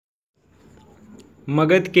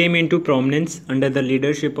Magadh came into prominence under the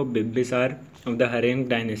leadership of Bimbisar of the Haryang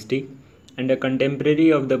dynasty and a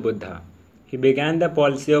contemporary of the Buddha. He began the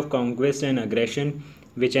policy of conquest and aggression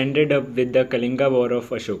which ended up with the Kalinga War of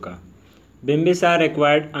Ashoka. Bimbisar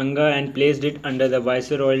acquired Anga and placed it under the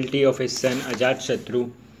viceroyalty of his son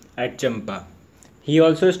Ajatashatru at Champa. He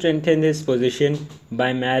also strengthened his position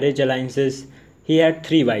by marriage alliances. He had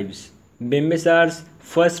three wives. Bimbisar's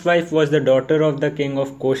first wife was the daughter of the king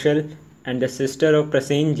of Koshal and the sister of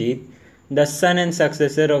Prasenjit, the son and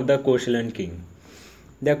successor of the Koshalan king.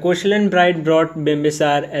 The Koshalan bride brought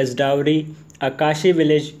Bimbisar as dowry a Kashi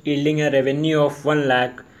village yielding a revenue of 1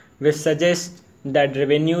 lakh, which suggests that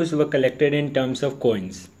revenues were collected in terms of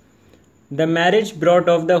coins. The marriage brought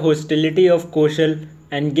off the hostility of Koshal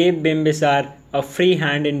and gave Bimbisar a free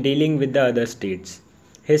hand in dealing with the other states.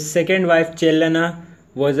 His second wife Chelana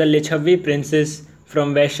was a Licchavi princess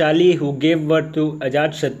from Vaishali who gave birth to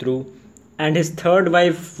Ajatashatru, and his third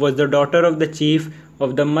wife was the daughter of the chief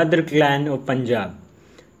of the Madr clan of Punjab.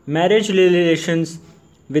 Marriage relations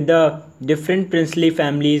with the different princely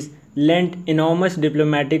families lent enormous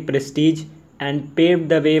diplomatic prestige and paved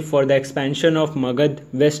the way for the expansion of Magadh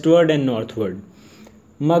westward and northward.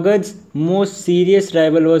 Magadh's most serious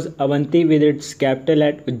rival was Avanti with its capital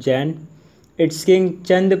at Ujjain. Its king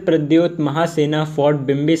Chand Pradyot Mahasena fought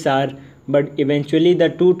Bimbisar, but eventually the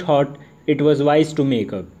two thought it was wise to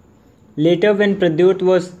make up. Later, when Pradyot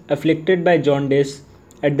was afflicted by jaundice,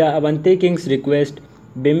 at the Avanti king's request,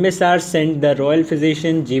 Bimbisar sent the royal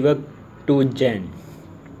physician Jivak to Ujjain.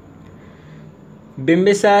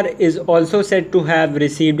 Bimbisar is also said to have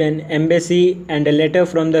received an embassy and a letter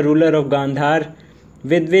from the ruler of Gandhar,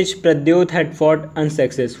 with which Pradyot had fought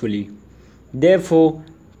unsuccessfully. Therefore,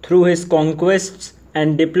 through his conquests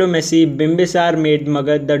and diplomacy, Bimbisar made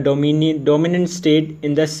Magadh the dominant state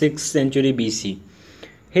in the 6th century BC.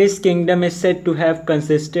 His kingdom is said to have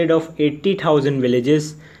consisted of 80,000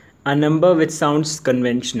 villages, a number which sounds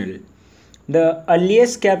conventional. The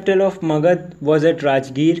earliest capital of Magadh was at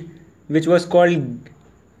Rajgir, which was called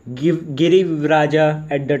Girivraja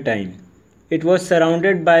at the time. It was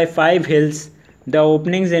surrounded by 5 hills, the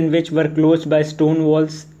openings in which were closed by stone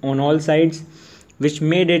walls on all sides, which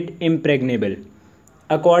made it impregnable.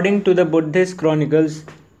 According to the Buddhist chronicles,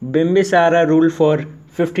 Bimbisara ruled for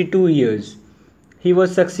 52 years. He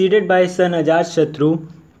was succeeded by his son Ajatashatru,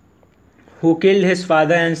 who killed his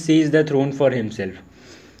father and seized the throne for himself.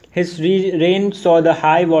 His reign saw the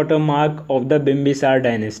high water mark of the Bimbisar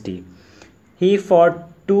dynasty. He fought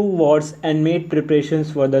 2 wars and made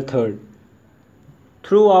preparations for the third.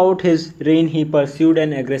 Throughout his reign, he pursued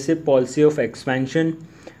an aggressive policy of expansion.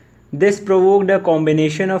 This provoked a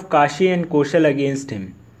combination of Kashi and Koshal against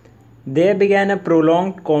him. There began a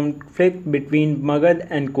prolonged conflict between Magadh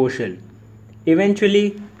and Koshal.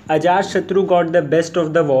 Eventually, Ajatashatru got the best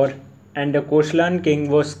of the war, and the Koshalan king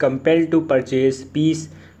was compelled to purchase peace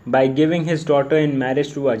by giving his daughter in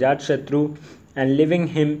marriage to Ajatashatru and leaving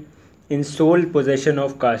him in sole possession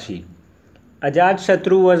of Kashi.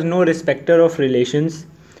 Ajatashatru was no respecter of relations.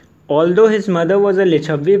 Although his mother was a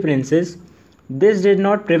Licchavi princess, this did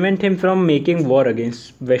not prevent him from making war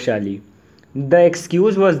against Vaishali. The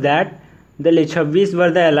excuse was that the Licchavis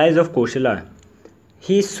were the allies of Koshala.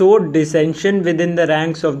 He sowed dissension within the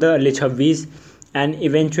ranks of the Licchavis and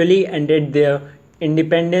eventually ended their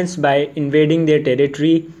independence by invading their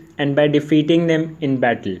territory and by defeating them in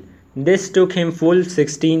battle. This took him full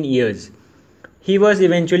 16 years. He was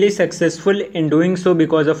eventually successful in doing so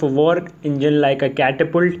because of a war engine like a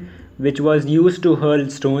catapult which was used to hurl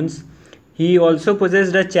stones. He also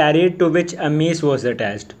possessed a chariot to which a mace was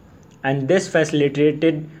attached, and this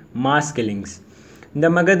facilitated mass killings. The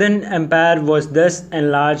Magadhan Empire was thus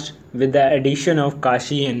enlarged with the addition of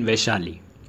Kashi and Vaishali.